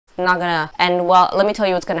not gonna end well. Let me tell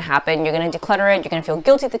you what's gonna happen. You're gonna declutter it, you're gonna feel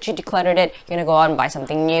guilty that you decluttered it, you're gonna go out and buy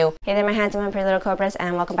something new. Hey there my handsome and pretty little Cobras,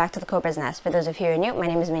 and welcome back to the Cobra's Nest. For those of you who are new, my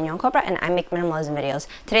name is Mignon Cobra and I make minimalism videos.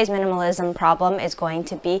 Today's minimalism problem is going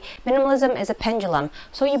to be minimalism is a pendulum,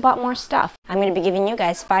 so you bought more stuff. I'm going to be giving you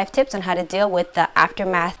guys 5 tips on how to deal with the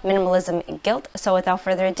aftermath minimalism guilt. So without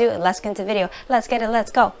further ado, let's get into the video. Let's get it,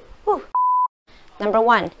 let's go. Woo. Number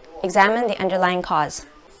 1, examine the underlying cause.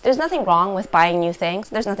 There's nothing wrong with buying new things.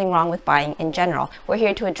 There's nothing wrong with buying in general. We're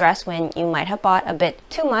here to address when you might have bought a bit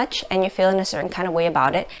too much and you're feeling a certain kind of way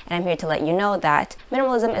about it. And I'm here to let you know that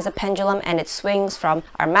minimalism is a pendulum and it swings from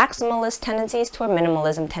our maximalist tendencies to our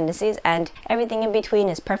minimalism tendencies, and everything in between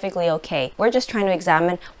is perfectly okay. We're just trying to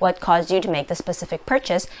examine what caused you to make the specific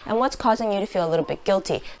purchase and what's causing you to feel a little bit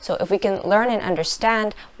guilty. So if we can learn and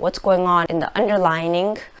understand what's going on in the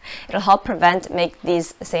underlining, it'll help make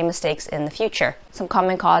these same mistakes in the future. Some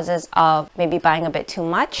common causes of maybe buying a bit too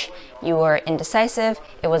much: you were indecisive,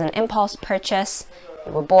 it was an impulse purchase,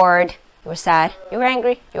 you were bored, you were sad, you were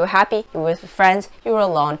angry, you were happy, you were with friends, you were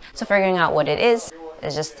alone. So figuring out what it is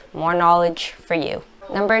just more knowledge for you.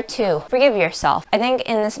 Number 2, forgive yourself. I think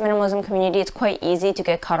in this minimalism community, it's quite easy to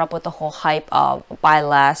get caught up with the whole hype of buy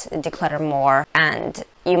less, declutter more, and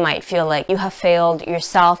you might feel like you have failed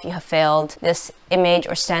yourself, you have failed this image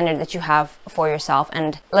or standard that you have for yourself.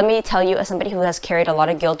 And let me tell you, as somebody who has carried a lot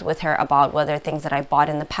of guilt with her about whether things that I bought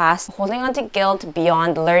in the past, holding on to guilt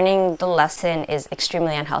beyond learning the lesson is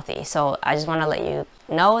extremely unhealthy. So I just want to let you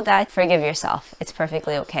know that forgive yourself. It's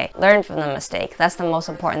perfectly okay. Learn from the mistake. That's the most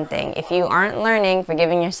important thing. If you aren't learning,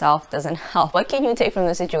 forgiving yourself doesn't help. What can you take from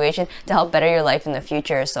the situation to help better your life in the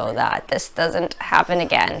future so that this doesn't happen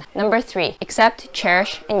again? Number 3, accept,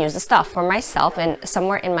 cherish, and use the stuff. For myself, and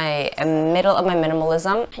somewhere in my middle of my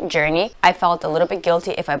minimalism journey, I felt a little bit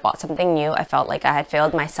guilty if I bought something new. I felt like I had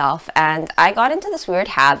failed myself, and I got into this weird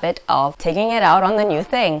habit of taking it out on the new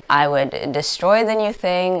thing. I would destroy the new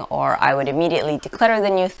thing, or I would immediately declutter the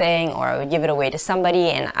new thing, or I would give it away to somebody,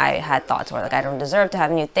 and I had thoughts where like I don't deserve to have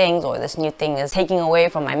new things, or this new thing is taking away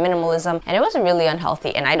from my minimalism, and it was really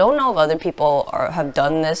unhealthy. And I don't know if other people have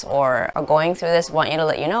done this or are going through this. I want you to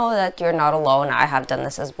let you know that you're not alone. I have done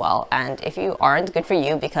this as well, and if you aren't, good for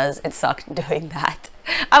you, because it sucked doing that.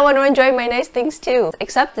 I want to enjoy my nice things too.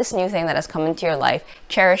 Accept this new thing that has come into your life,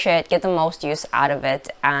 cherish it, get the most use out of it,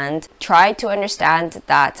 and try to understand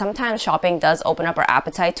that sometimes shopping does open up our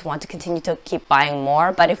appetite to want to continue to keep buying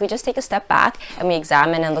more. But if we just take a step back and we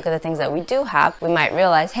examine and look at the things that we do have, we might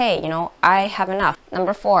realize, hey, you know, I have enough.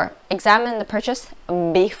 Number 4, examine the purchase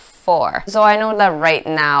before. So I know that right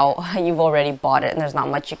now you've already bought it and there's not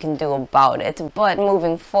much you can do about it, but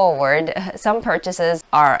moving forward, some purchases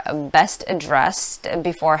are best addressed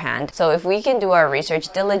beforehand. So if we can do our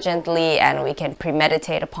research diligently and we can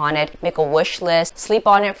premeditate upon it, make a wish list, sleep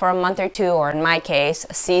on it for a month or 2, or in my case,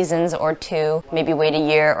 seasons or 2, maybe wait a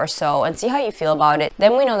year or so and see how you feel about it,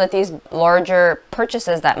 then we know that these larger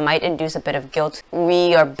purchases that might induce a bit of guilt,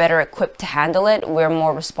 we are better equipped to handle it. We're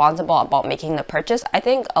more responsible about making the purchase. I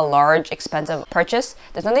think a large expensive purchase,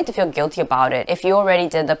 there's nothing to feel guilty about it if you already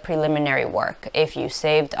did the preliminary work. If you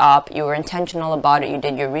saved up, you were intentional about it, you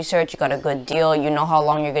did your research, you got a good deal, you know how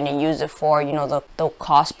long you're going to use it for, you know the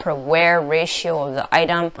cost per wear ratio of the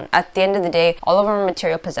item. At the end of the day, all of our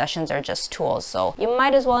material possessions are just tools, so you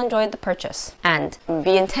might as well enjoy the purchase and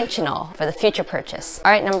be intentional for the future purchase.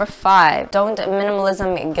 All right, number 5, don't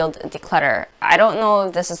minimalism guilt declutter. I don't know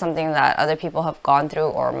if this is something that other people have gone through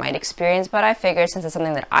or might experience, but I figured since it's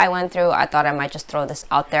something that I went through, I thought I might just throw this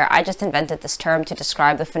out there. I just invented this term to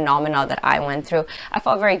describe the phenomena that I went through. I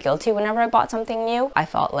felt very guilty whenever I bought something new. I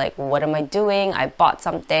felt like, what am I doing? I bought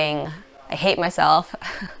something. I hate myself.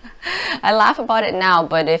 I laugh about it now,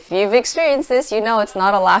 but if you've experienced this, you know it's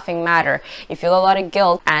not a laughing matter. You feel a lot of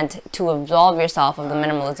guilt, and to absolve yourself of the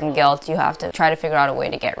minimalism guilt, you have to try to figure out a way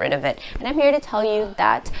to get rid of it. And I'm here to tell you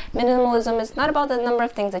that minimalism is not about the number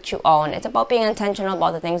of things that you own. It's about being intentional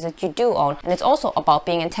about the things that you do own, and it's also about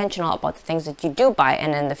being intentional about the things that you do buy,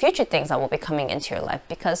 and in the future things that will be coming into your life.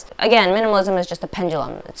 Because again, minimalism is just a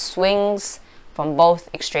pendulum. It swings from both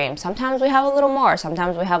extremes. Sometimes we have a little more,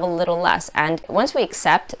 sometimes we have a little less. And once we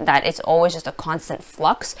accept that it's always just a constant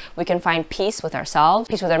flux, we can find peace with ourselves,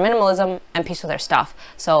 peace with our minimalism, and peace with our stuff.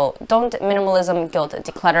 So don't minimalism guilt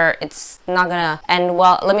declutter. It's not gonna end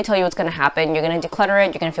well. Let me tell you what's gonna happen. You're gonna declutter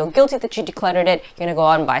it, you're gonna feel guilty that you decluttered it, you're gonna go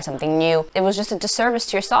out and buy something new. It was just a disservice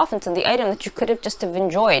to yourself and to the item that you could have just have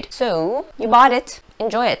enjoyed. So you bought it,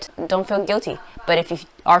 enjoy it, don't feel guilty. But if you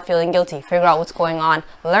are feeling guilty, figure out what's going on,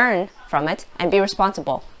 learn from it, and be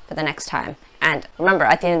responsible for the next time. And remember,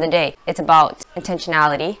 at the end of the day, it's about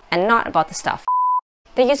intentionality and not about the stuff.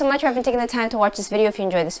 Thank you so much for taking the time to watch this video. If you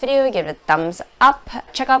enjoyed this video, give it a thumbs up.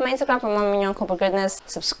 Check out my Instagram for more Mignon Cobra goodness.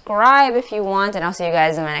 Subscribe if you want, and I'll see you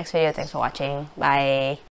guys in my next video. Thanks for watching. Bye.